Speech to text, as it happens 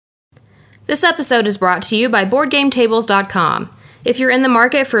This episode is brought to you by BoardGameTables.com. If you're in the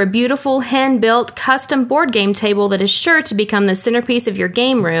market for a beautiful, hand-built, custom board game table that is sure to become the centerpiece of your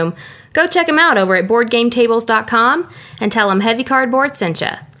game room, go check them out over at BoardGameTables.com and tell them Heavy Cardboard sent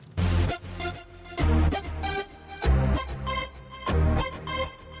ya.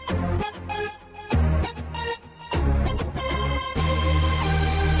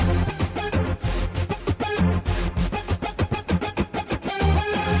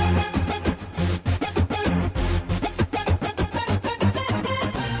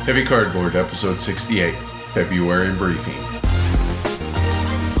 Heavy Cardboard, Episode 68, February Briefing.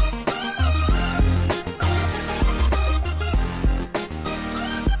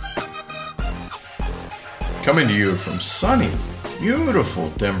 Coming to you from sunny, beautiful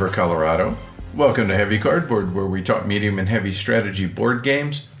Denver, Colorado. Welcome to Heavy Cardboard, where we talk medium and heavy strategy board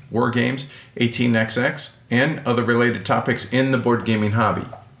games, war games, 18xx, and other related topics in the board gaming hobby.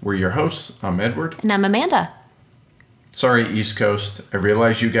 We're your hosts. I'm Edward. And I'm Amanda. Sorry, East Coast. I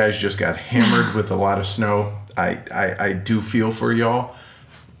realize you guys just got hammered with a lot of snow. I do feel for y'all,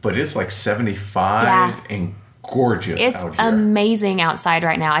 but it's like 75 and gorgeous out here. It's amazing outside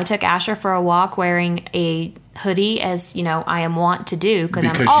right now. I took Asher for a walk wearing a hoodie, as you know I am wont to do because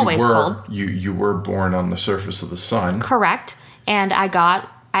I'm always cold. You were born on the surface of the sun. Correct. And I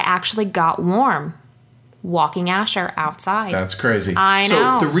actually got warm walking Asher outside. That's crazy. I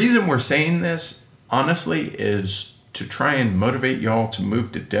know. So the reason we're saying this, honestly, is to try and motivate y'all to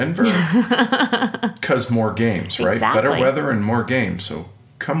move to Denver because more games, right? Exactly. Better weather and more games. So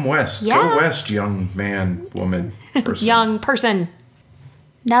come west. Yeah. Go west, young man, woman, person. Young person.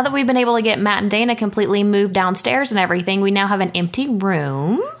 Now that we've been able to get Matt and Dana completely moved downstairs and everything, we now have an empty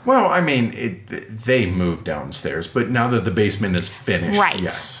room. Well, I mean, they moved downstairs, but now that the basement is finished, right,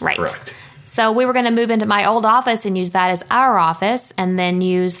 yes, right. Correct. So we were going to move into my old office and use that as our office and then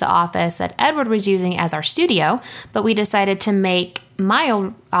use the office that Edward was using as our studio. But we decided to make my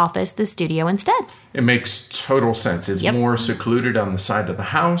old office the studio instead. It makes total sense. It's more secluded on the side of the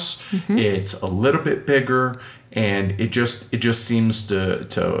house. Mm-hmm. It's a little bit bigger. And it just seems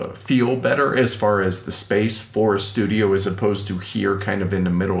to feel better as far as the space for a studio as opposed to here kind of in the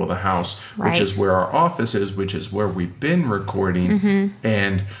middle of the house, right, which is where our office is, which is where we've been recording. Mm-hmm.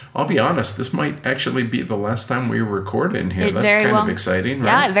 And I'll be honest, this might actually be the last time we record in here. That's kind of exciting, right?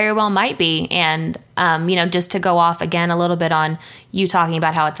 Yeah, it very well might be. And, just to go off again a little bit on you talking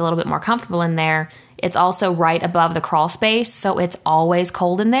about how it's a little bit more comfortable in there, it's also right above the crawl space, so it's always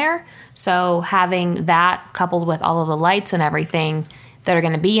cold in there. So having that coupled with all of the lights and everything that are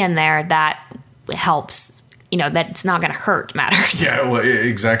going to be in there, that helps, that it's not going to hurt matters. Yeah, well,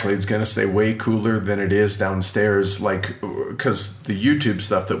 exactly. It's going to stay way cooler than it is downstairs, because the YouTube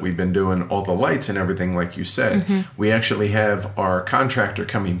stuff that we've been doing, all the lights and everything, like you said, mm-hmm, we actually have our contractor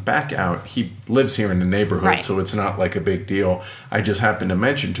coming back out. He lives here in the neighborhood, right, so it's not like a big deal. I just happened to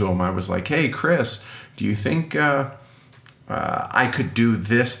mention to him, I was like, hey, Chris, do you think I could do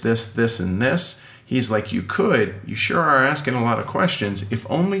this, and this? He's like, you could. You sure are asking a lot of questions. If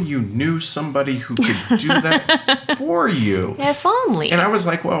only you knew somebody who could do that for you. If only. And I was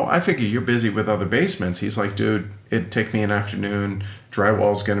like, well, I figure you're busy with other basements. He's like, dude, it'd take me an afternoon.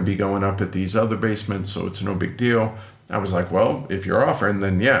 Drywall's going to be going up at these other basements, so it's no big deal. I was like, well, if you're offering,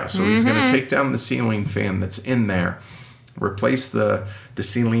 then yeah. So he's going to take down the ceiling fan that's in there, replace the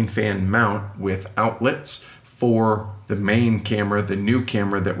ceiling fan mount with outlets for the main camera, the new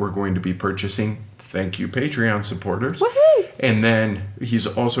camera that we're going to be purchasing. Thank you, Patreon supporters. Woohoo! And then he's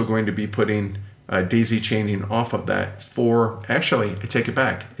also going to be putting daisy chaining off of that actually, I take it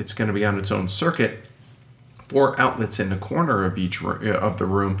back. It's going to be on its own circuit, 4 outlets in the corner of each of the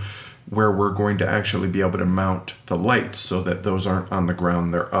room where we're going to actually be able to mount the lights so that those aren't on the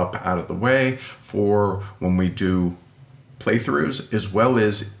ground. They're up out of the way for when we do playthroughs, as well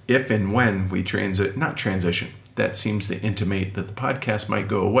as if and when we transition. That seems to intimate that the podcast might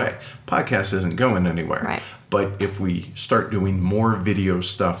go away. Podcast isn't going anywhere. Right. But if we start doing more video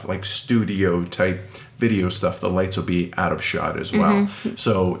stuff, like studio type video stuff, the lights will be out of shot as well. Mm-hmm.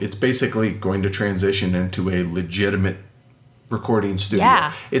 So it's basically going to transition into a legitimate recording studio.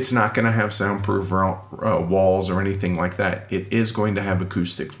 Yeah. It's not going to have soundproof walls or anything like that. It is going to have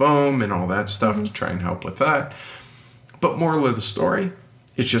acoustic foam and all that stuff, mm-hmm, to try and help with that. But moral of the story,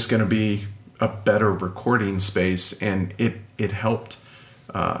 it's just going to be a better recording space, and it helped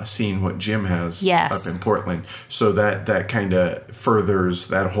seeing what Jim has up in Portland. So that kind of furthers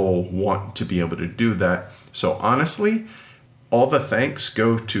that whole want to be able to do that. So honestly, all the thanks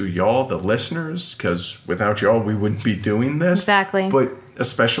go to y'all, the listeners, because without y'all, we wouldn't be doing this. Exactly. But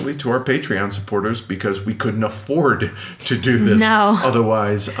especially to our Patreon supporters, because we couldn't afford to do this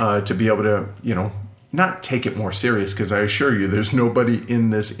otherwise, to be able to, not take it more serious, because I assure you there's nobody in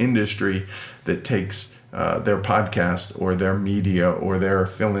this industry that takes their podcast or their media or their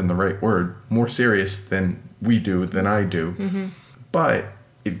fill in the right word more serious than we do, than I do. Mm-hmm. But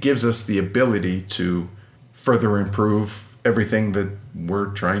it gives us the ability to further improve everything that we're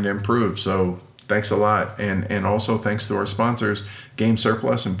trying to improve. So thanks a lot. And also thanks to our sponsors, Game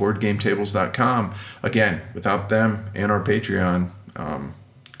Surplus and BoardGameTables.com. Again, without them and our Patreon,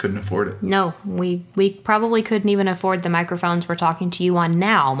 couldn't afford it. No, we probably couldn't even afford the microphones we're talking to you on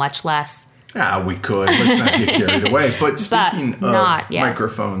now, much less. We could. Let's not get carried away. But speaking of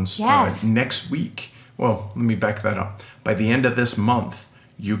microphones, next week, well, let me back that up. By the end of this month,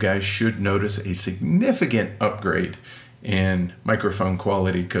 you guys should notice a significant upgrade in microphone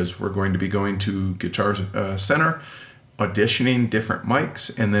quality, because we're going to be going to Guitar Center, auditioning different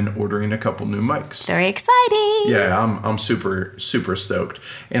mics, and then ordering a couple new mics. Very exciting. Yeah, I'm super, super stoked.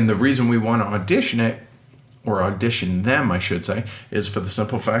 And the reason we want to audition them, I should say, is for the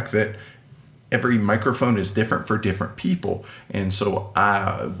simple fact that every microphone is different for different people. And so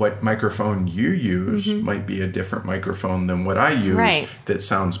what microphone you use might be a different microphone than what I use that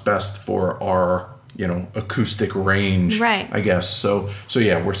sounds best for our, acoustic range, I guess. So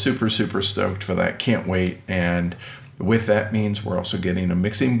yeah, we're super, super stoked for that. Can't wait. And with that means we're also getting a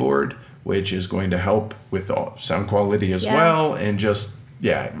mixing board, which is going to help with the sound quality as well. And just,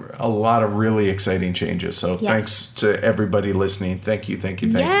 a lot of really exciting changes. So thanks to everybody listening. Thank you.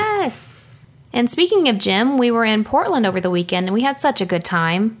 Yes. And speaking of Jim, we were in Portland over the weekend and we had such a good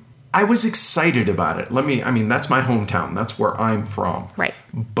time. I was excited about it. That's my hometown. That's where I'm from. Right.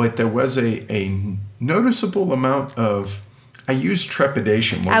 But there was a noticeable amount of, I used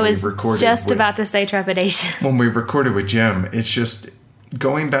trepidation when we recorded. I was just about to say trepidation. When we recorded with Jim, it's just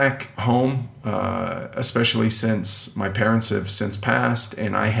going back home, especially since my parents have since passed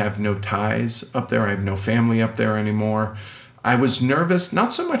and I have no ties up there. I have no family up there anymore. I was nervous,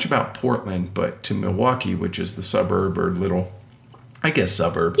 not so much about Portland, but to Milwaukee, which is the suburb or little,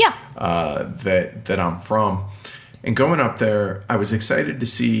 suburb that I'm from. And going up there, I was excited to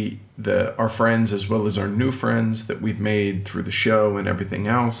see our friends as well as our new friends that we've made through the show and everything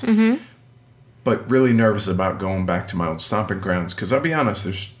else. Mm-hmm. But really nervous about going back to my old stomping grounds, because I'll be honest,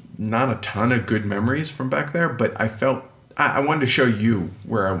 there's not a ton of good memories from back there, but I felt I wanted to show you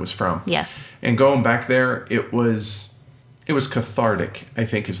where I was from. Yes. And going back there, it was cathartic, I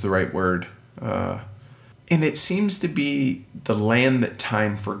think is the right word. And it seems to be the land that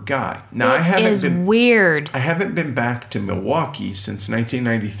time forgot. Now, weird. I haven't been back to Milwaukee since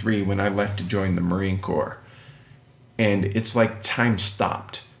 1993 when I left to join the Marine Corps. And it's like time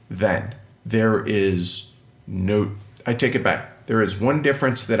stopped then. There is I take it back. There is one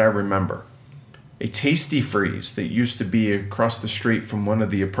difference that I remember. A Tasty Freeze that used to be across the street from one of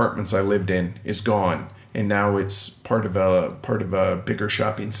the apartments I lived in is gone. And now it's part of a bigger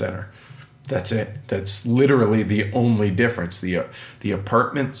shopping center. That's it. That's literally the only difference. The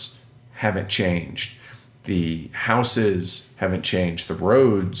apartments haven't changed. The houses haven't changed. The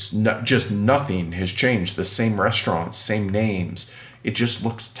roads, just nothing has changed. The same restaurants, same names. It just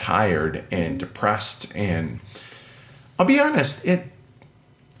looks tired and depressed. And I'll be honest, it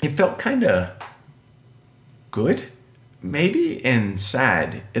felt kind of good, maybe, and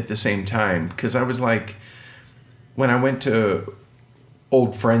sad at the same time. Because I was like, when I went to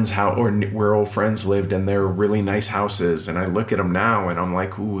old friends' house, or where old friends lived, and they're really nice houses, and I look at them now and I'm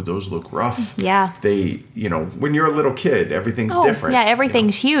like, ooh, those look rough. Yeah. They, when you're a little kid, everything's different. Yeah,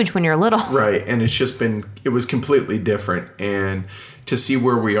 everything's huge when you're little. Right. And it was completely different. And to see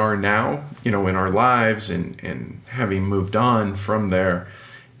where we are now, in our lives and having moved on from there,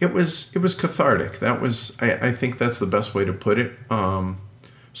 it was cathartic. That was, I think that's the best way to put it.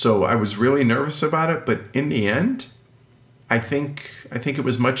 So I was really nervous about it, but in the end, I think it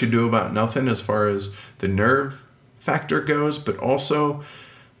was much ado about nothing as far as the nerve factor goes, but also,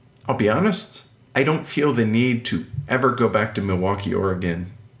 I'll be honest, I don't feel the need to ever go back to Milwaukee,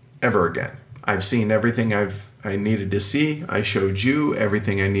 Oregon, ever again. I've seen everything I needed to see. I showed you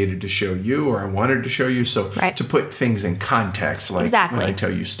everything I needed to show you, or I wanted to show you. So to put things in context, like when I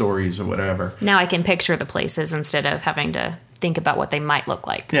tell you stories or whatever. Now I can picture the places instead of having to think about what they might look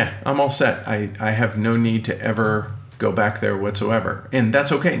like. Yeah, I'm all set. I have no need to ever go back there whatsoever. And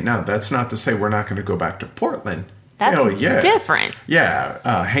that's okay. Now, that's not to say we're not going to go back to Portland. That's different.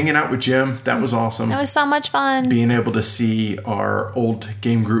 Yeah. Hanging out with Jim, that was awesome. That was so much fun. Being able to see our old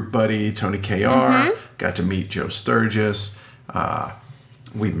game group buddy, Tony KR. Mm-hmm. Got to meet Joe Sturgis.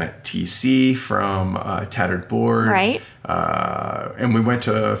 We met TC from Tattered Board. Right. And we went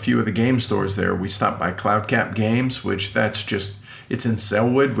to a few of the game stores there. We stopped by Cloudcap Games, which it's in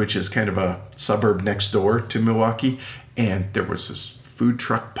Selwood, which is kind of a suburb next door to Milwaukee. And there was this food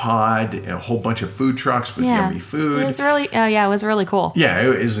truck pod and a whole bunch of food trucks with yummy food. It was really, it was really cool. Yeah,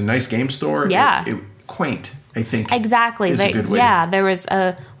 it was a nice game store. Yeah. Quaint, I think. Exactly. Is a good way there was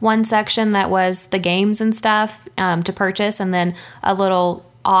one section that was the games and stuff to purchase, and then a little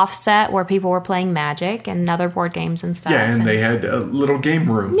offset where people were playing Magic and other board games and stuff. Yeah, and they had a little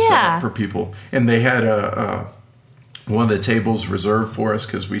game room set up for people. And they had one of the tables reserved for us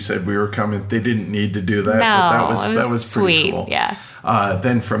because we said we were coming. They didn't need to do that, but that was pretty sweet. cool. Yeah.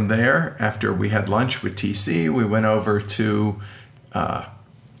 Then from there, after we had lunch with TC, we went over to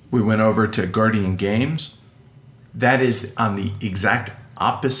Guardian Games. That is on the exact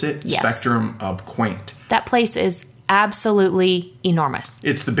opposite spectrum of Quaint. That place is absolutely enormous.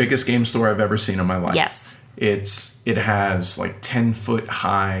 It's the biggest game store I've ever seen in my life. Yes. It has like 10-foot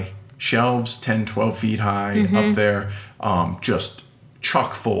high shelves, 10, 12 feet high up there, just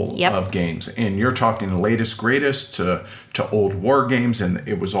chock full of games. And you're talking the latest, greatest to old war games, and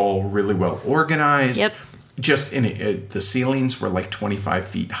it was all really well organized. Yep. Just the ceilings were like 25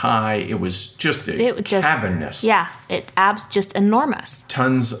 feet high. It was just cavernous. Yeah, just enormous.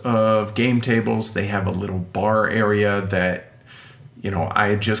 Tons of game tables. They have a little bar area that, I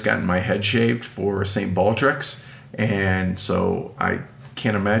had just gotten my head shaved for St. Baldrick's, and so I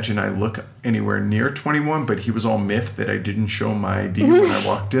can't imagine I look anywhere near 21, but he was all miffed that I didn't show my ID when I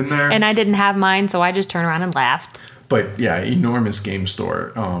walked in there. And I didn't have mine, so I just turned around and laughed. But yeah, enormous game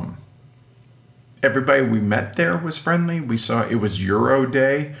store. Everybody we met there was friendly. It was Euro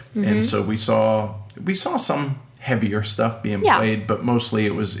Day, and so we saw some heavier stuff being played, but mostly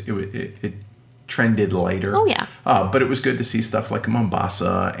it trended lighter. Oh yeah. But it was good to see stuff like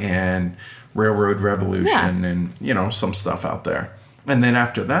Mombasa and Railroad Revolution and some stuff out there. And then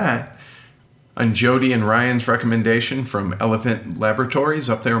after that, on Jody and Ryan's recommendation from Elephant Laboratories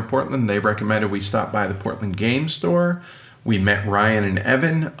up there in Portland, they recommended we stop by the Portland Game Store. We met Ryan and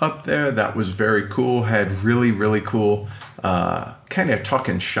Evan up there. That was very cool. Had really, really cool kind of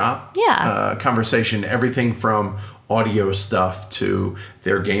talking shop conversation. Everything from audio stuff to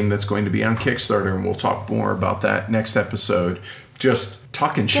their game that's going to be on Kickstarter. And we'll talk more about that next episode. Just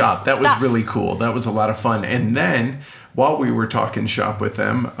talking shop. That was really cool. That was a lot of fun. And then while we were talking shop with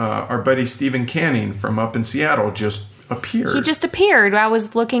them, our buddy Stephen Canning from up in Seattle just appeared. He just appeared. I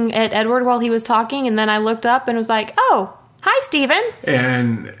was looking at Edward while he was talking, and then I looked up and was like, oh, hi, Stephen.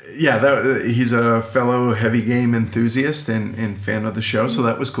 And yeah, he's a fellow heavy game enthusiast and fan of the show, so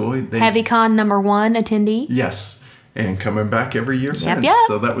that was cool. HeavyCon #1 attendee. Yes, and coming back every year since. Yep.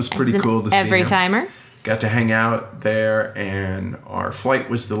 So that was pretty cool to see him. Every timer. Got to hang out there, and our flight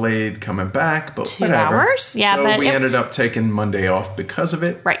was delayed coming back, but 2 whatever. hours? Yeah, so but we ended up taking Monday off because of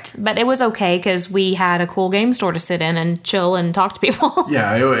it. Right, but it was okay because we had a cool game store to sit in and chill and talk to people.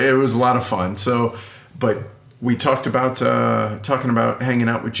 Yeah, it was a lot of fun. So, but we talked about talking about hanging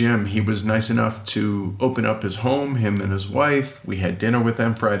out with Jim. He was nice enough to open up his home, him and his wife. We had dinner with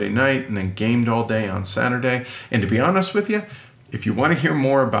them Friday night and then gamed all day on Saturday. And to be honest with you, if you want to hear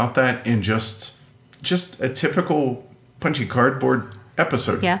more about that in just a typical Punchy Cardboard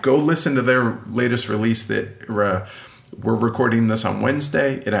episode, go listen to their latest release that we're recording this on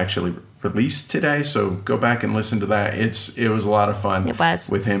Wednesday. It actually released today, so go back and listen to that. It was a lot of fun. It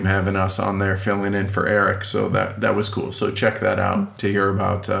was. With him having us on there filling in for Eric, so that was cool. So check that out to hear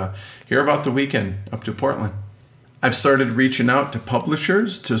about the weekend up to Portland. I've started reaching out to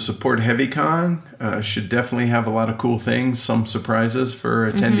publishers to support HeavyCon. Should definitely have a lot of cool things, some surprises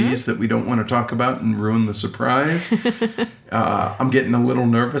for attendees that we don't want to talk about and ruin the surprise. I'm getting a little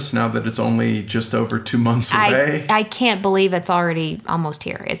nervous now that it's only just over 2 months away. I can't believe it's already almost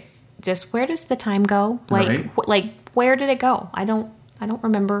here. It's just, where does the time go? Like where did it go? I don't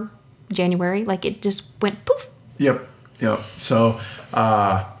remember January. Like, it just went poof. Yep. So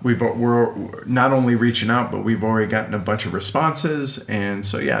we're not only reaching out, but we've already gotten a bunch of responses, and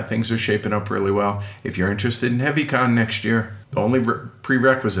so things are shaping up really well. If you're interested in HeavyCon next year, the only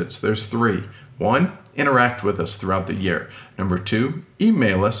prerequisites, there's 3. 1, interact with us throughout the year. Number 2,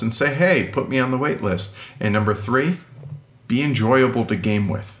 email us and say, hey, put me on the wait list. And number 3, be enjoyable to game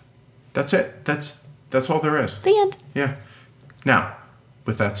with. That's it. That's all there is. The end. Yeah. Now,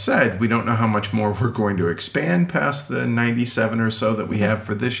 with that said, we don't know how much more we're going to expand past the 97 or so that we have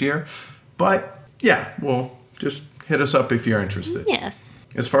for this year. But, well, just hit us up if you're interested. Yes.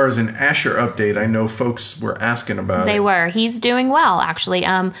 As far as an Asher update, I know folks were asking about it. They were. He's doing well, actually.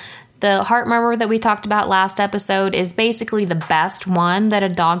 The heart murmur that we talked about last episode is basically the best one that a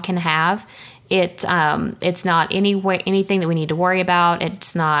dog can have. It's not anything that we need to worry about. It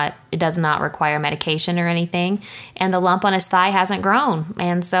does not require medication or anything. And the lump on his thigh hasn't grown.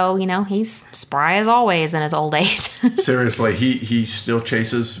 And so, he's spry as always in his old age. Seriously, he still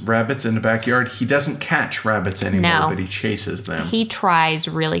chases rabbits in the backyard. He doesn't catch rabbits anymore, but he chases them. He tries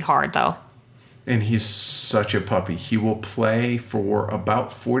really hard, though. And he's such a puppy. He will play for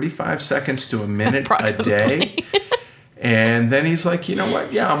about 45 seconds to a minute a day. And then he's like, you know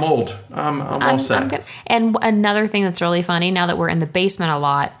what? Yeah, I'm old. I'm all set. I'm good. And another thing that's really funny, now that we're in the basement a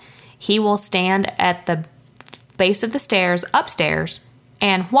lot, he will stand at the base of the stairs upstairs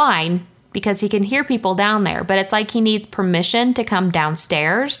and whine because he can hear people down there. But it's like he needs permission to come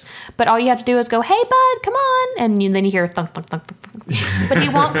downstairs. But all you have to do is go, hey, bud, come on. And then you hear thunk, thunk, thunk, thunk, thunk. But he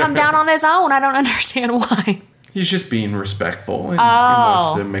won't come down on his own. I don't understand why. He's just being respectful and he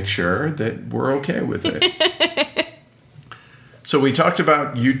wants to make sure that we're okay with it. So we talked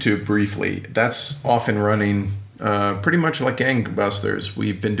about YouTube briefly. That's off and running pretty much like gangbusters.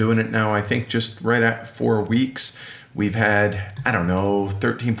 We've been doing it now, I think, just right at 4 weeks. We've had,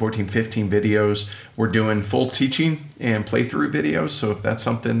 13, 14, 15 videos. We're doing full teaching and playthrough videos. So if that's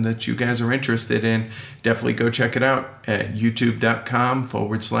something that you guys are interested in, definitely go check it out at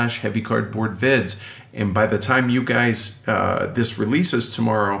youtube.com/heavycardboardvids. And by the time you guys, this releases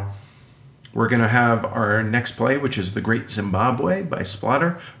tomorrow, we're going to have our next play, which is The Great Zimbabwe by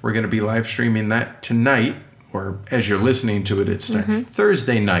Splatter. We're going to be live streaming that tonight, or as you're listening to it, it's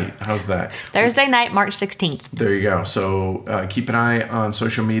Thursday night. How's that? Thursday night, March 16th. There you go. So keep an eye on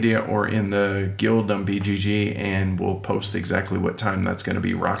social media or in the guild on BGG, and we'll post exactly what time that's going to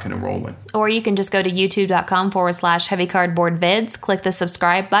be rocking and rolling. Or you can just go to youtube.com/heavycardboardvids, click the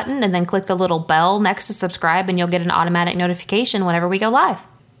subscribe button, and then click the little bell next to subscribe, and you'll get an automatic notification whenever we go live.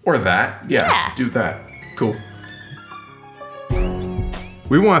 Or that. Yeah, do that. Cool.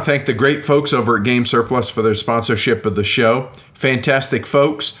 We want to thank the great folks over at Game Surplus for their sponsorship of the show. Fantastic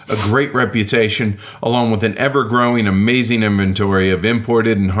folks, a great reputation, along with an ever-growing, amazing inventory of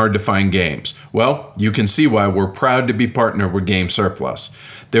imported and hard-to-find games. Well, you can see why we're proud to be partnered with Game Surplus.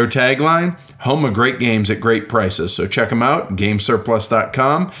 Their tagline, home of great games at great prices. So check them out,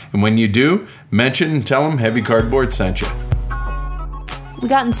 gamesurplus.com. And when you do, mention and tell them Heavy Cardboard sent you. We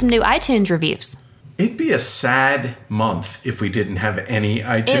gotten some new iTunes reviews. It'd be a sad month if we didn't have any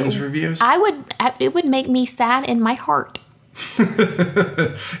iTunes reviews. It would make me sad in my heart.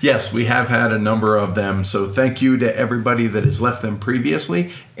 Yes, we have had a number of them. So thank you to everybody that has left them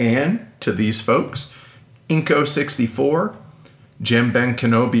previously. And to these folks, Inko64, Jim Ben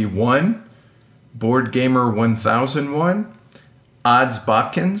Kenobi 1, Board Gamer 1001, Odds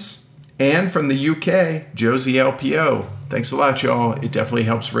Botkins, and from the UK, Josie LPO. Thanks a lot, y'all. It definitely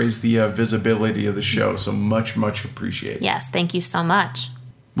helps raise the visibility of the show, so much, much appreciated. Yes, thank you so much.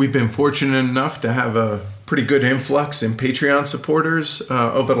 We've been fortunate enough to have a pretty good influx in Patreon supporters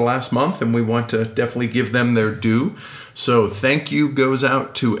over the last month, and we want to definitely give them their due. So thank you goes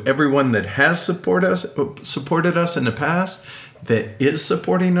out to everyone that has supported us in the past, that is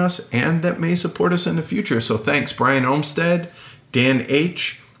supporting us, and that may support us in the future. So thanks, Brian Olmstead, Dan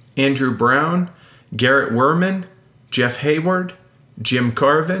H., Andrew Brown, Garrett Werman, Jeff Hayward, Jim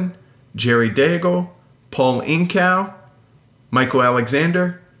Carvin, Jerry Daigle, Paul Inkow, Michael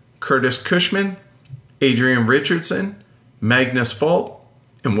Alexander, Curtis Cushman, Adrian Richardson, Magnus Fault,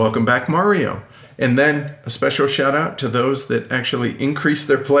 and welcome back, Mario. And then a special shout out to those that actually increased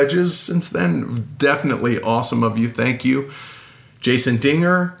their pledges since then. Definitely awesome of you. Thank you. Jason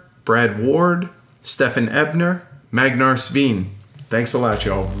Dinger, Brad Ward, Stefan Ebner, Magnar Sveen. Thanks a lot,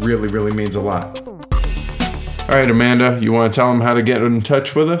 y'all. Really, really means a lot. All right, Amanda, you want to tell them how to get in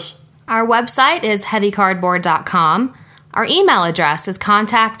touch with us? Our website is heavycardboard.com. Our email address is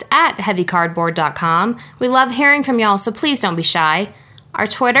contact@heavycardboard.com. We love hearing from y'all, so please don't be shy. Our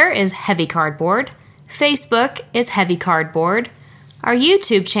Twitter is Heavy Cardboard. Facebook is Heavy Cardboard. Our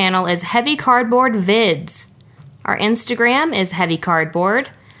YouTube channel is Heavy Cardboard Vids. Our Instagram is Heavy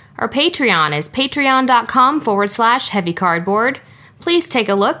Cardboard. Our Patreon is patreon.com/Heavy Cardboard. Please take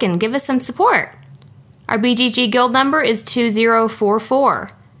a look and give us some support. Our BGG guild number is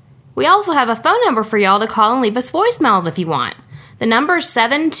 2044. We also have a phone number for y'all to call and leave us voicemails if you want. The number is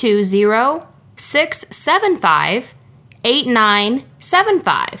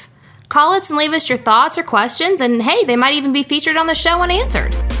 720-675-8975. Call us and leave us your thoughts or questions, and hey, they might even be featured on the show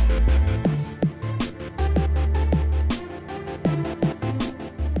unanswered.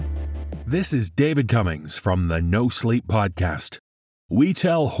 This is David Cummings from the No Sleep Podcast. We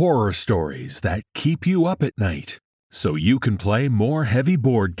tell horror stories that keep you up at night. so you can play more heavy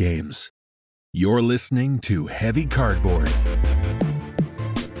board games. You're listening to Heavy Cardboard.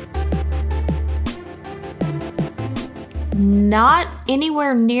 Not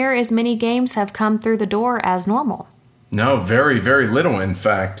anywhere near as many games have come through the door as normal. No, very, very little. In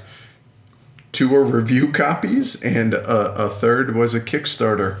fact, 2 are review copies and a third was a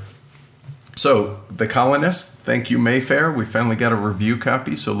Kickstarter. So, The Colonist, thank you, Mayfair. We finally got a review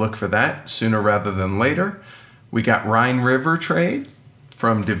copy, so look for that sooner rather than later. We got Rhine River Trade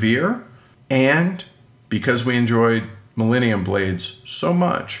from DeVere. And because we enjoyed Millennium Blades so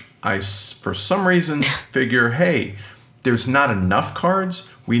much, I, for some reason, figure, hey, there's not enough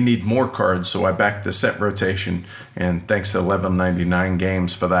cards. We need more cards, so I backed the set rotation, and thanks to $11.99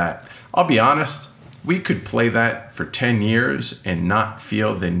 games for that. I'll be honest, we could play that for 10 years and not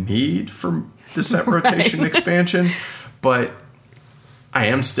feel the need for the set rotation expansion, but I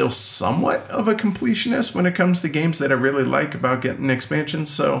am still somewhat of a completionist when it comes to games that I really like about getting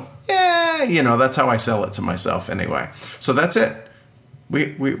expansions, so yeah, that's how I sell it to myself anyway. So that's it.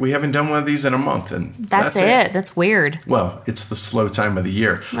 We haven't done one of these in a month, and that's it. That's weird. Well, it's the slow time of the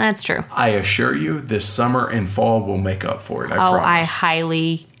year. That's true. I assure you, this summer and fall will make up for it. I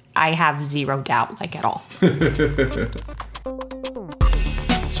promise. I have zero doubt, at all.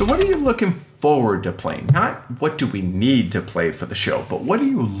 So what are you looking forward to playing? Not what do we need to play for the show, but what are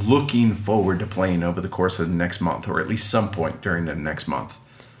you looking forward to playing over the course of the next month, or at least some point during the next month?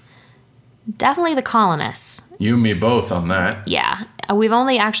 Definitely The Colonists. You and me both on that. Yeah. We've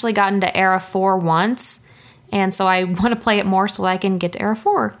only actually gotten to Era 4 once, and so I want to play it more so I can get to Era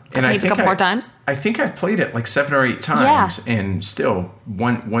 4 maybe a couple more times. I think I've played it 7 or 8 times, and still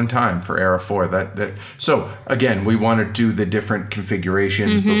one time for Era 4. So, again, we want to do the different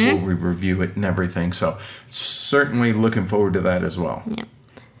configurations before we review it and everything, so certainly looking forward to that as well. Yeah.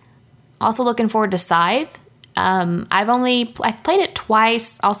 Also looking forward to Scythe. I've played it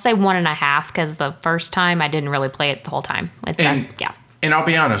twice. I'll say 1.5 because the first time I didn't really play it the whole time. And I'll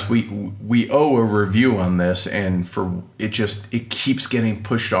be honest, we owe a review on this, and it keeps getting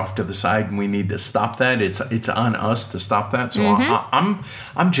pushed off to the side, and we need to stop that. It's on us to stop that. So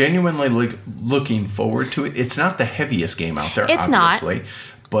I'm genuinely looking forward to it. It's not the heaviest game out there, it's obviously. Not.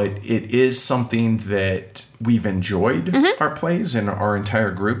 But it is something that we've enjoyed our plays, and our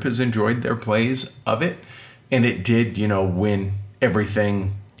entire group has enjoyed their plays of it. And it did, win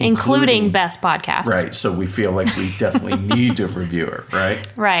everything. Including Best Podcast. Right. So we feel like we definitely need to review it, right?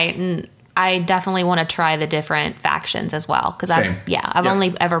 Right. And I definitely want to try the different factions as well. Because I've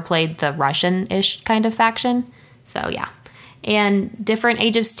only ever played the Russian-ish kind of faction. So, yeah. And different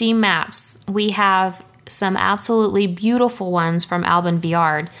Age of Steam maps. We have some absolutely beautiful ones from Alban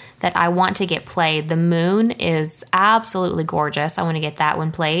Viard that I want to get played. The Moon is absolutely gorgeous. I want to get that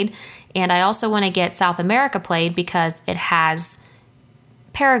one played. And I also want to get South America played because it has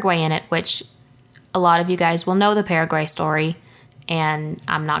Paraguay in it, which a lot of you guys will know the Paraguay story, and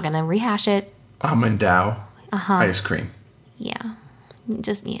I'm not going to rehash it. Amandao ice cream. Yeah.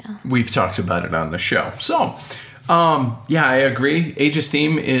 We've talked about it on the show. So, I agree. Age of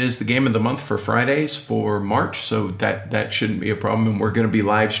Steam is the game of the month for Fridays for March, so that shouldn't be a problem. And we're going to be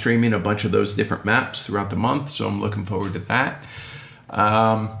live streaming a bunch of those different maps throughout the month, so I'm looking forward to that.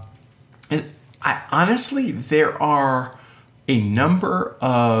 Honestly, there are a number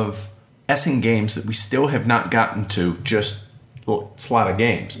of Essen games that we still have not gotten to. It's a lot of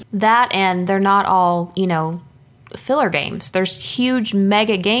games. That, and they're not all, filler games. There's huge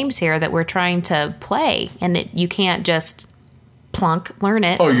mega games here that we're trying to play, and you can't just learn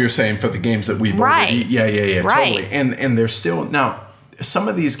it. Oh, you're saying for the games that we've already... Yeah, right. Totally. And there's still... Now, some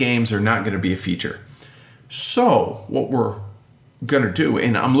of these games are not going to be a feature. So, what we're going to do,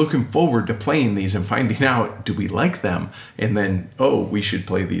 and I'm looking forward to playing these and finding out, do we like them? And then, we should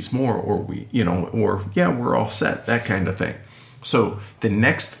play these more, or we're all set, that kind of thing. So the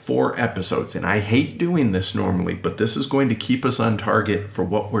next 4 episodes, and I hate doing this normally, but this is going to keep us on target for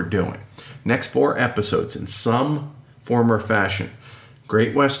what we're doing. Next 4 episodes in some form or fashion.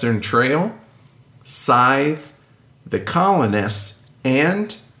 Great Western Trail, Scythe, The Colonists,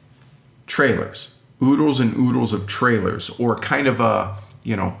 and trailers. Oodles and oodles of trailers, or kind of a,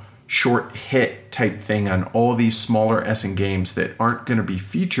 short hit type thing on all these smaller Essen games that aren't going to be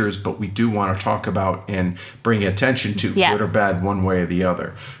features, but we do want to talk about and bring attention to, yes, good or bad, one way or the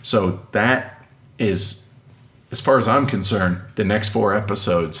other. So that is, as far as I'm concerned, the next 4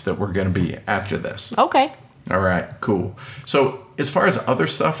 episodes that we're going to be after this. Okay. All right, cool. So as far as other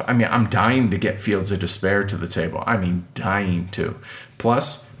stuff, I'm dying to get Fields of Despair to the table. Dying to.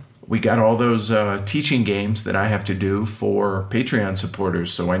 Plus, we got all those teaching games that I have to do for Patreon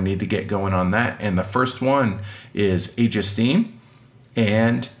supporters, so I need to get going on that. And the first one is Age of Steam,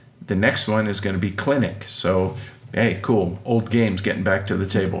 and the next one is going to be Clinic. So, hey, cool. Old games getting back to the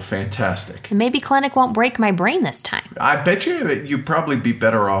table. Fantastic. And maybe Clinic won't break my brain this time. I bet you'd probably be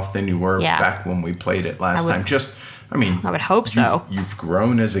better off than you were back when we played it last time. I would hope so. You've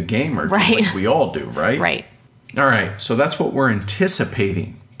grown as a gamer, right? Just like we all do, right? Right. All right. So that's what we're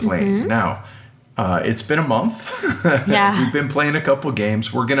anticipating playing. Now, it's been a month. Yeah. We've been playing a couple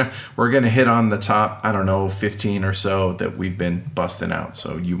games. We're gonna hit on the top, 15 or so that we've been busting out.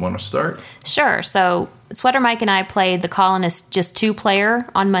 So you want to start? Sure. So Sweater Mike and I played The Colonist just 2-player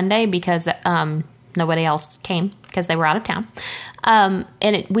on Monday because nobody else came because they were out of town.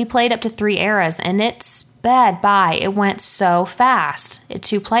 We played up to 3 eras, and it sped by. It went so fast. At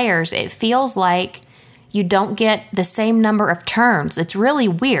 2 players, it feels like you don't get the same number of turns. It's really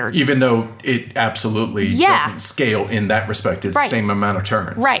weird. Even though it absolutely doesn't scale in that respect. It's the same amount of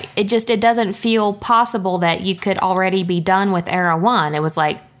turns. Right. It doesn't feel possible that you could already be done with Era 1. It was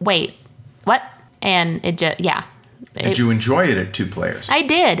like, wait, what? And it just, Did you enjoy it at 2 players? I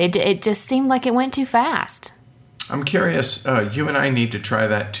did. It just seemed like it went too fast. I'm curious. You and I need to try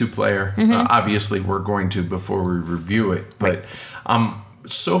that 2-player. Obviously, we're going to before we review it. But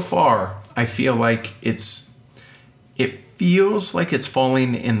so far, I feel like it feels like it's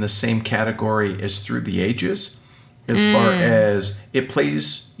falling in the same category as Through the Ages, as far as it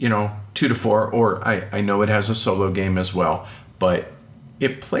plays, 2 to 4, or I know it has a solo game as well, but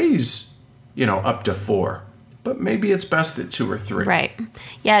it plays, up to 4. But maybe it's best at 2 or 3. Right.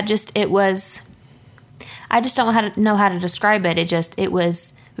 Yeah, I just don't know how to describe it. It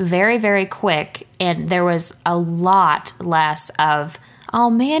was very, very quick, and there was a lot less of, oh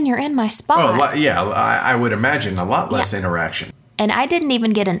man, you're in my spot. Oh, I would imagine a lot less interaction. And I didn't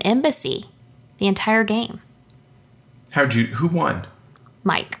even get an embassy the entire game. Who won?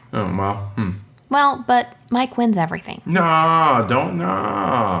 Mike. Oh, well. Well, but Mike wins everything. No.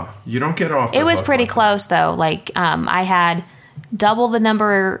 You don't get off the It was hook pretty like close, though. Like, I had double the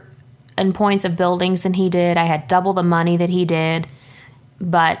number and points of buildings than he did. I had double the money that he did.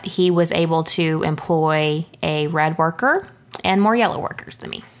 But he was able to employ a red worker and more yellow workers than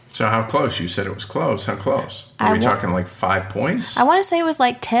me. So how close? You said it was close. How close? Are we talking like 5 points? I want to say it was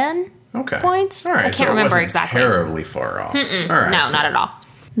like 10 points. All right. I can't remember exactly. Terribly far off. All right. No, not at all.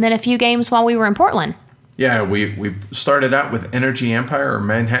 And then a few games while we were in Portland. Yeah, we started out with Energy Empire, or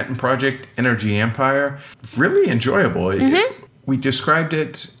Manhattan Project Energy Empire. Really enjoyable. We described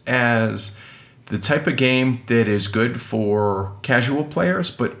it as the type of game that is good for casual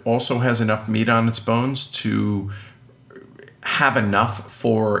players, but also has enough meat on its bones to have enough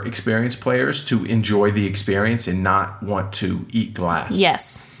for experienced players to enjoy the experience and not want to eat glass.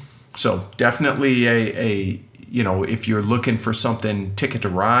 Yes. So definitely if you're looking for something Ticket to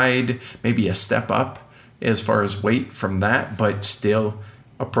Ride, maybe a step up as far as weight from that, but still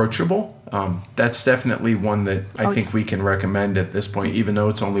approachable. That's definitely one that I think we can recommend at this point, even though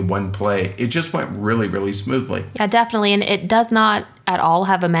it's only 1 play. It just went really, really smoothly. Yeah, definitely. And it does not at all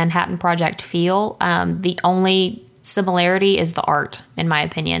have a Manhattan Project feel. The only similarity is the art, in my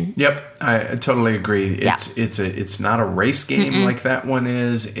opinion. Yep, I totally agree. It's not a race game like that one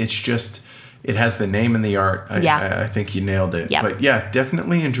is. It's just, it has the name and the art. I think you nailed it. Yep. But yeah,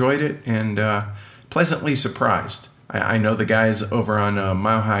 definitely enjoyed it and pleasantly surprised. I know the guys over on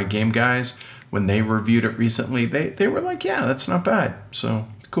Mile High Game Guys, when they reviewed it recently, they were like, yeah, that's not bad. So,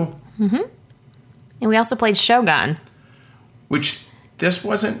 cool. And we also played Shogun. Which, this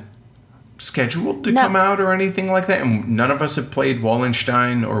wasn't scheduled to come out or anything like that. And none of us have played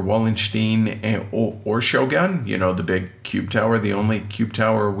Wallenstein or Shogun. The big cube tower. The only cube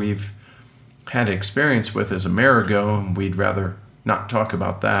tower we've had experience with is Amerigo, and we'd rather not talk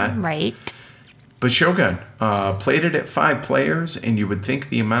about that. Right. But Shogun, played it at 5 players, and you would think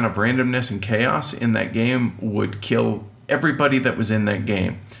the amount of randomness and chaos in that game would kill everybody that was in that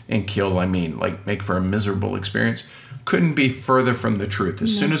game. And kill, make for a miserable experience. Couldn't be further from the truth.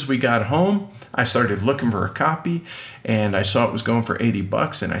 As soon as we got home, I started looking for a copy, and I saw it was going for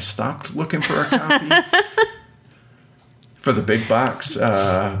 $80, and I stopped looking for a copy for the big box.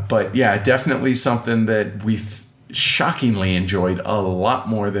 But yeah, definitely something that we shockingly enjoyed a lot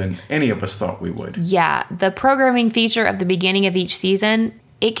more than any of us thought we would. Yeah, the programming feature of the beginning of each season,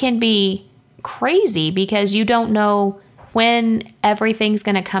 it can be crazy because you don't know when everything's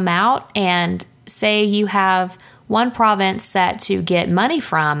going to come out. And say you have one province set to get money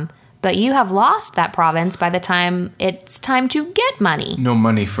from, but you have lost that province by the time it's time to get money. No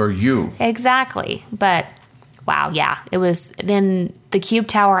money for you. Exactly. But wow, yeah, it was. Then the cube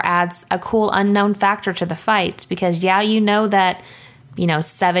tower adds a cool unknown factor to the fights because, yeah, you know that,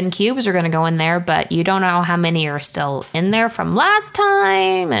 7 cubes are going to go in there, but you don't know how many are still in there from last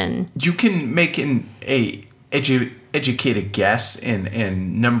time. And you can make a educated guess,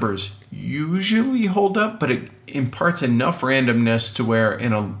 and numbers usually hold up, but it imparts enough randomness to where,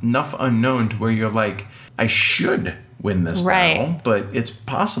 and enough unknown to where you're like, I should win this battle, but it's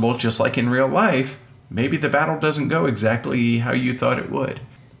possible, just like in real life, maybe the battle doesn't go exactly how you thought it would.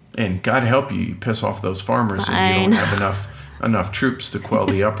 And God help you, you piss off those farmers and you don't have enough troops to quell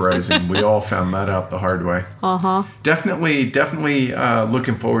the uprising. We all found that out the hard way. Definitely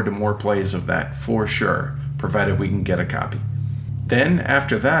looking forward to more plays of that for sure, provided we can get a copy. Then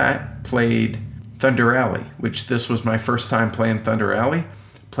after that, played Thunder Alley, which this was my first time playing Thunder Alley.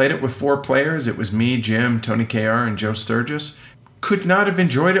 Played it with 4 players. It was me, Jim, Tony KR, and Joe Sturgis. Could not have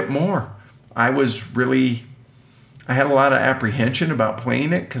enjoyed it more. I had a lot of apprehension about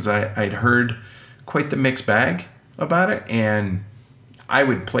playing it because I'd heard quite the mixed bag about it, and I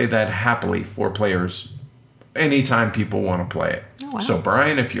would play that happily, 4 players, anytime people want to play it. Oh, wow. So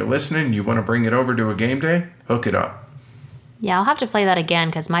Brian, if you're listening, you want to bring it over to a game day, hook it up. Yeah, I'll have to play that again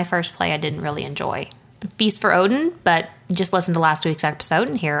because my first play I didn't really enjoy. Feast for Odin, but just listen to last week's episode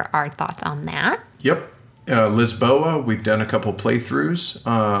and hear our thoughts on that. Yep. Lisboa, we've done a couple playthroughs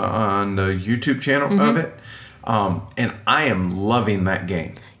on the YouTube channel of it. And I am loving that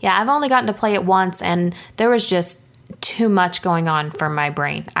game. Yeah, I've only gotten to play it once, and there was just too much going on for my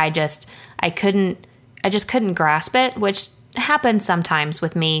brain. I just couldn't grasp it, which happens sometimes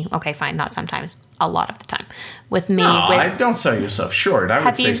with me. Okay, fine, not sometimes. A lot of the time. With me. No, don't sell yourself short. I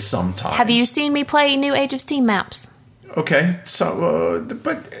would say sometimes. Have you seen me play new Age of Steam maps? Okay, so,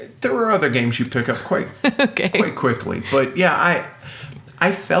 but there were other games you pick up quite quickly. But yeah,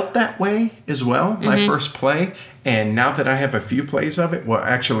 I felt that way as well, my first play. And now that I have a few plays of it, well,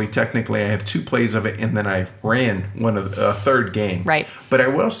 actually, technically, I have 2 plays of it, and then I ran a third game. Right. But I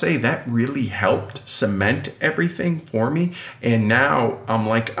will say that really helped cement everything for me. And now I'm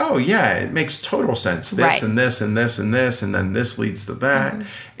like, oh, yeah, it makes total sense. This and this and this and this, and then this leads to that.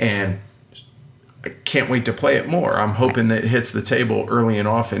 And I can't wait to play it more. I'm hoping that it hits the table early and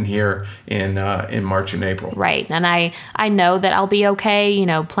often here in March and April. Right. And I know that I'll be okay,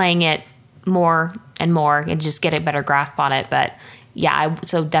 playing it more and more and just get a better grasp on it. But yeah, I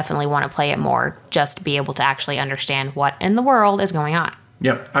so definitely want to play it more just to be able to actually understand what in the world is going on.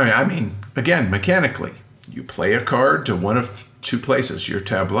 Yep. I mean, again, mechanically, you play a card to one of 2 places, your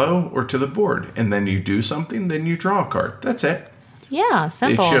tableau or to the board. And then you do something, then you draw a card. That's it. Yeah,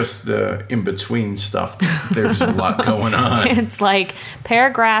 simple. It's just the in-between stuff. There's a lot going on. It's like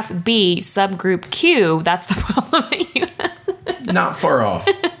paragraph B, subgroup Q. That's the problem that you have. Not far off.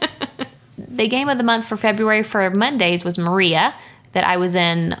 The game of the month for February for Mondays was Maria, that I was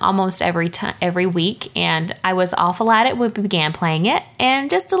in almost every week, and I was awful at it when we began playing it, and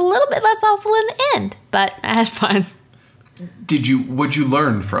just a little bit less awful in the end. But I had fun. What'd you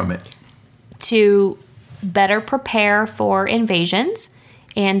learn from it? To better prepare for invasions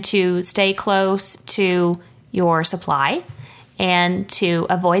and to stay close to your supply and to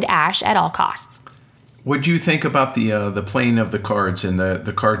avoid ash at all costs. What do you think about the playing of the cards and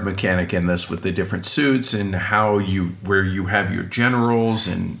the card mechanic in this with the different suits and where you have your generals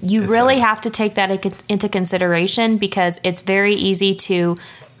and you really have to take that into consideration because it's very easy to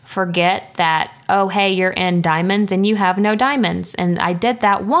forget that, oh, hey, you're in diamonds and you have no diamonds. And I did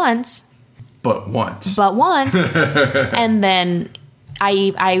that once. But once. And then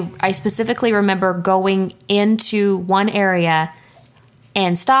I specifically remember going into one area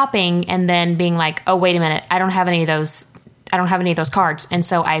and stopping and then being like, oh, wait a minute, I don't have any of those cards. And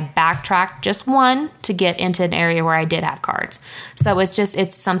so I backtracked just one to get into an area where I did have cards. So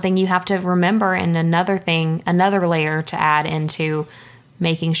it's something you have to remember, and another layer to add into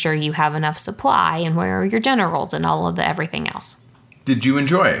making sure you have enough supply and where are your generals and all of the everything else. Did you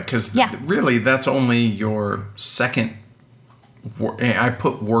enjoy it? Because really, that's only your second. I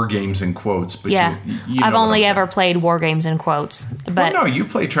put war games in quotes, but you know I've only ever played war games in quotes. But no, you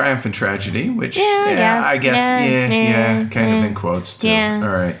play Triumph and Tragedy, which I guess kind of in quotes too. Yeah. All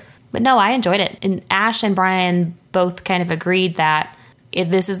right. But no, I enjoyed it. And Ash and Brian both kind of agreed that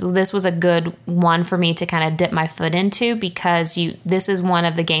this was a good one for me to kind of dip my foot into because this is one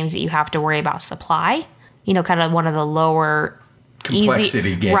of the games that you have to worry about supply. Kind of one of the lower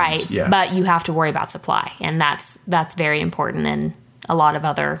complexity games, right? Yeah. But you have to worry about supply, and that's very important in a lot of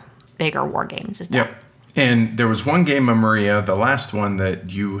other bigger war games. Yep. And there was one game of Maria, the last one,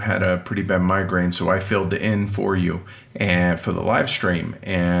 that you had a pretty bad migraine, so I filled it in for you and for the live stream.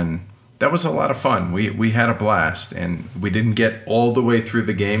 And that was a lot of fun. We had a blast, and we didn't get all the way through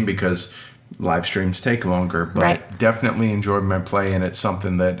the game because live streams take longer, but Right. definitely enjoyed my play, and it's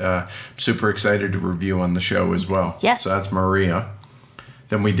something that I'm super excited to review on the show as well. Yes. So that's Maria.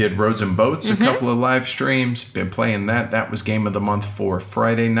 Then we did Roads and Boats, a couple of live streams. Been playing that. That was game of the month for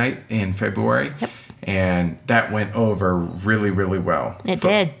Friday night in February. Yep. And that went over really, really well. It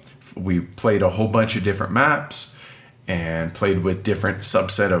did. We played a whole bunch of different maps and played with different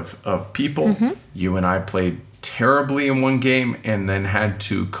subset of people. You and I played terribly in one game and then had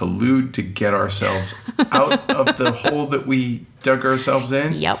to collude to get ourselves out of the hole that we dug ourselves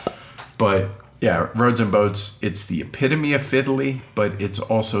in. Yep. But yeah, Roads and Boats, it's the epitome of fiddly, but it's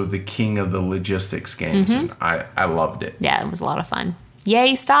also the king of the logistics games. And I loved it. Yeah, it was a lot of fun.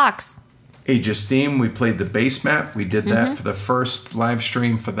 Yay, stocks. Age of Steam, we played the base map. We did that for the first live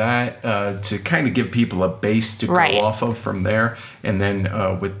stream for that to kind of give people a base to Right. go off of from there. And then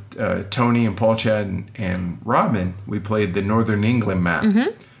with Tony and Paul Chad and Robin, we played the Northern England map.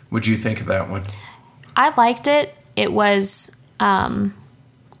 What'd you think of that one? I liked it. It was,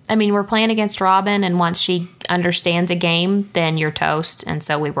 we're playing against Robin, and once she understands a game, then you're toast. And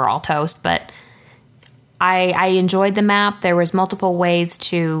so we were all toast. But I enjoyed the map. There was multiple ways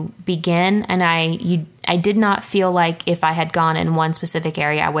to begin, and I did not feel like if I had gone in one specific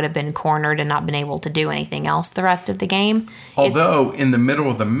area, I would have been cornered and not been able to do anything else the rest of the game. Although in the middle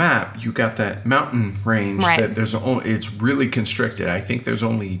of the map, you got that mountain range Right. that it's really constricted. I think there's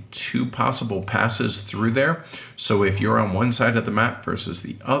only 2 possible passes through there. So if you're on one side of the map versus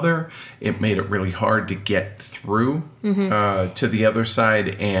the other, it made it really hard to get through to the other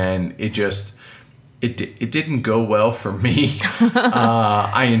side, and it didn't go well for me.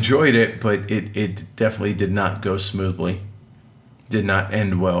 I enjoyed it, but it definitely did not go smoothly. Did not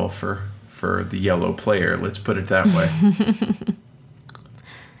end well for the yellow player. Let's put it that way.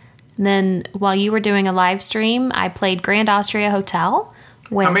 And then while you were doing a live stream, I played Grand Austria Hotel.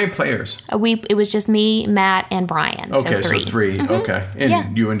 With, How many players? It was just me, Matt, and Brian. Okay, so 3. so 3. Okay, and Yeah.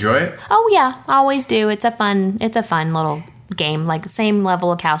 you enjoy it? Oh yeah, I always do. It's a fun little game, like the same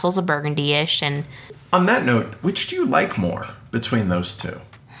level of Castles of Burgundy-ish. And On that note, which do you like more between those two?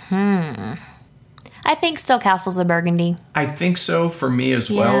 I think still Castles of Burgundy. I think so for me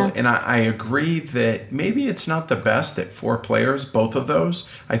as well. Yeah. And I agree that maybe it's not the best at 4 players, both of those.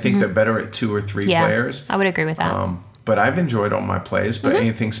 I think they're better at 2 or 3 Yeah, players. I would agree with that. But I've enjoyed all my plays. But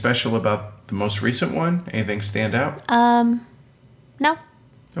anything special about the most recent one? Anything stand out? No,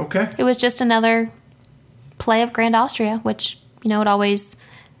 Okay. it was just another play of Grand Austria, which, it always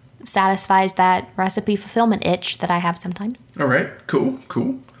satisfies that recipe fulfillment itch that I have sometimes. All right. Cool.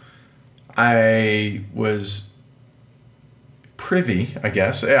 I was privy, I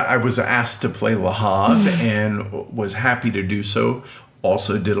guess. I was asked to play Le Havre and was happy to do so.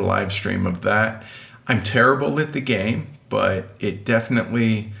 Also did a live stream of that. I'm terrible at the game, but it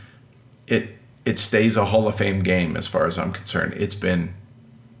definitely it stays a Hall of Fame game as far as I'm concerned. It's been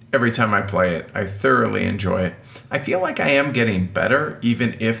every time I play it, I thoroughly enjoy it. I feel like I am getting better,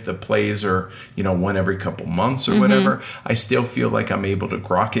 even if the plays are, one every couple months or whatever. I still feel like I'm able to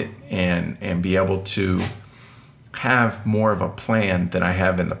grok it and be able to have more of a plan than I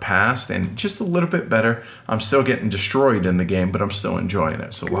have in the past, and just a little bit better. I'm still getting destroyed in the game, but I'm still enjoying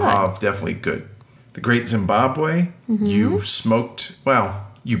it. So Le Havre, definitely good. The Great Zimbabwe, you smoked,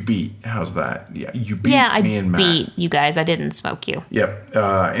 you beat. How's that? Yeah, you beat me and Matt. beat you guys. I didn't smoke you. Yep,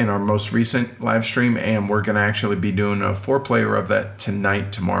 in our most recent live stream, and we're going to actually be doing a 4-player of that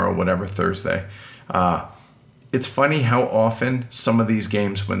tonight, tomorrow, whatever, Thursday. It's funny how often some of these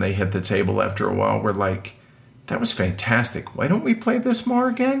games, when they hit the table after a while, we're like, that was fantastic. Why don't we play this more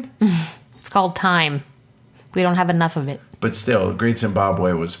again? It's called time. We don't have enough of it. But still, Great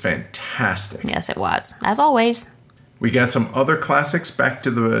Zimbabwe was fantastic. Yes, it was. As always. We got some other classics back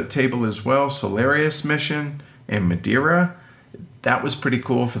to the table as well. Solarius Mission and Madeira. That was pretty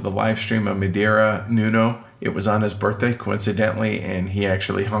cool for the live stream of Madeira. Nuno, it was on his birthday, coincidentally, and he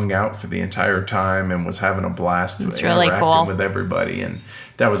actually hung out for the entire time and was having a blast. It's really interacting cool. with everybody, and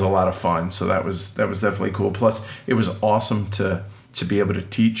that was a lot of fun. So that was definitely cool. Plus, it was awesome to be able to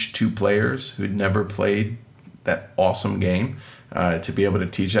teach 2 players who'd never played that awesome game. To be able to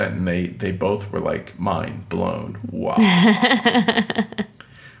teach that, and they both were like mind blown. Wow.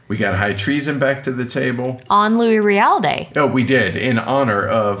 We got High Treason back to the table. On Louis Riel Day. Oh, we did, in honor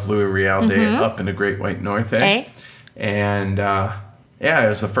of Louis Riel Day up in the Great White North. And it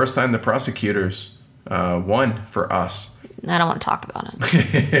was the first time the prosecutors won for us. I don't want to talk about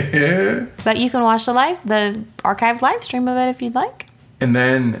it. But you can watch the archived live stream of it if you'd like. And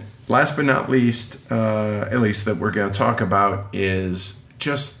then, last but not least, at least that we're going to talk about, is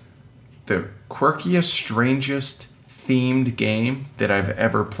just the quirkiest, strangest themed game that I've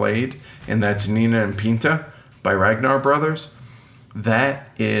ever played, and that's Nina and Pinta by Ragnar Brothers. That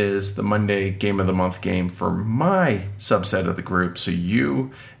is the Monday Game of the Month game for my subset of the group. So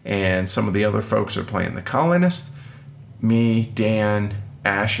you and some of the other folks are playing The Colonist. Me, Dan,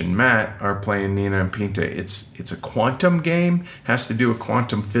 Ash, and Matt are playing Nina and Pinta. It's a quantum game. Has to do with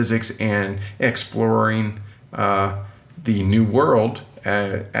quantum physics and exploring the new world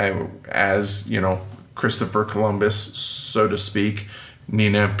as, you know, Christopher Columbus, so to speak,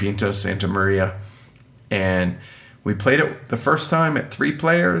 Nina and Pinta, Santa Maria. And we played it the first time at 3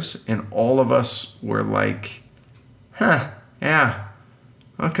 players, and all of us were like, yeah,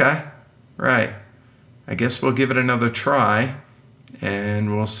 okay, right. I guess we'll give it another try,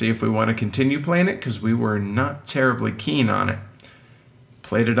 and we'll see if we want to continue playing it, because we were not terribly keen on it.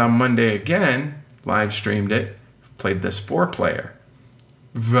 Played it on Monday again, live streamed it, played this 4-player.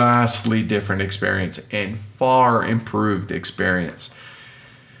 Vastly different experience and far improved experience.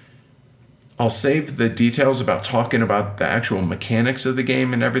 I'll save the details about talking about the actual mechanics of the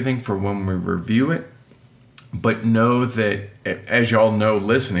game and everything for when we review it. But know that, as y'all know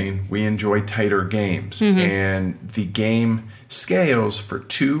listening, we enjoy tighter games. Mm-hmm. And the game scales for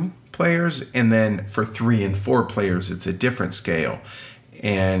 2 players, and then for 3 and 4 players, it's a different scale.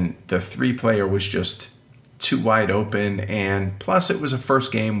 And the 3-player was just too wide open, and plus it was a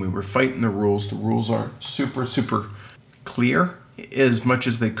first game. We were fighting the rules. The rules aren't super clear as much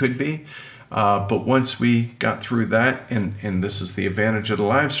as they could be. But once we got through that, and this is the advantage of the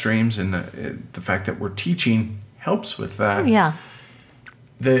live streams, and the fact that we're teaching helps with that. Oh,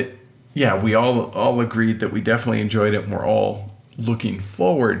 yeah. We all agreed that we definitely enjoyed it, and we're all looking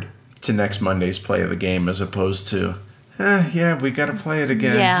forward to next Monday's play of the game, as opposed to, we got to play it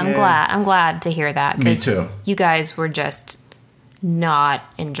again. Yeah, I'm glad to hear that. Me too. You guys were just not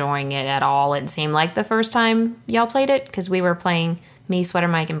enjoying it at all, it seemed like, the first time y'all played it, because we were playing... Me, Sweater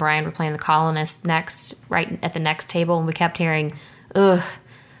Mike, and Brian were playing The Colonist next, right at the next table, and we kept hearing, ugh.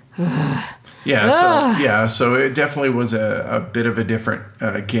 So it definitely was a bit of a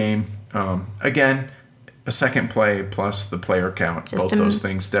different game. Again, a second play plus the player count. Both those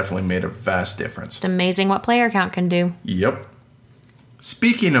things definitely made a vast difference. It's amazing what player count can do. Yep.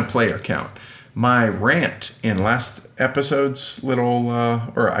 Speaking of player count, my rant in last episode's little,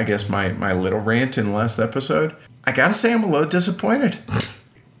 or I guess my little rant in last episode, I gotta say I'm a little disappointed.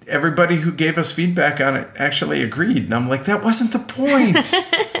 Everybody who gave us feedback on it actually agreed, and I'm like, that wasn't the point.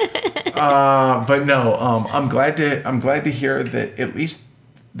 But no, I'm glad to hear that at least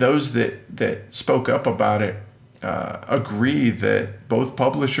those that spoke up about it agree that both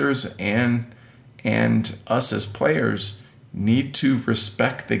publishers and us as players need to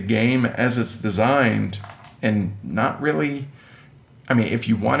respect the game as it's designed, and not really. I mean, if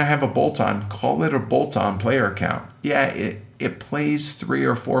you want to have a bolt-on, call it a bolt-on player count. Yeah, it plays 3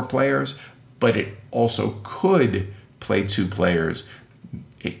 or 4 players, but it also could play 2 players.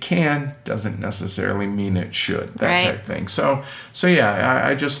 It doesn't necessarily mean it should, that type thing. So yeah,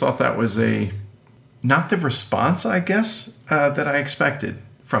 I just thought that was not the response, I guess, that I expected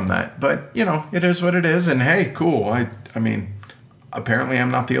from that. But, you know, it is what it is, and hey, cool. I mean, apparently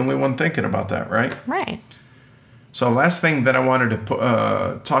I'm not the only one thinking about that, right? Right. So last thing that I wanted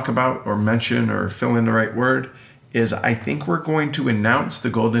to talk about or mention or fill in the right word is I think we're going to announce the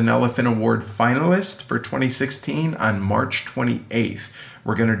Golden Elephant Award finalists for 2016 on March 28th.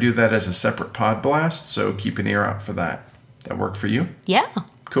 We're going to do that as a separate pod blast, so keep an ear out for that. That work for you? Yeah.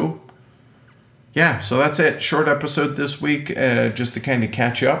 Cool. Yeah, so that's it. Short episode this week, just to kind of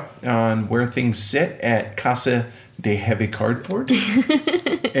catch up on where things sit at Casa de Heavy Cardboard.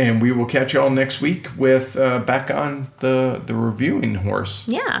 And we will catch y'all next week with back on the reviewing horse.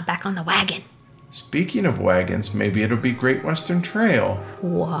 Yeah, back on the wagon. Speaking of wagons, maybe it'll be Great Western Trail.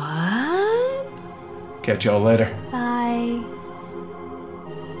 What? Catch y'all later. Bye.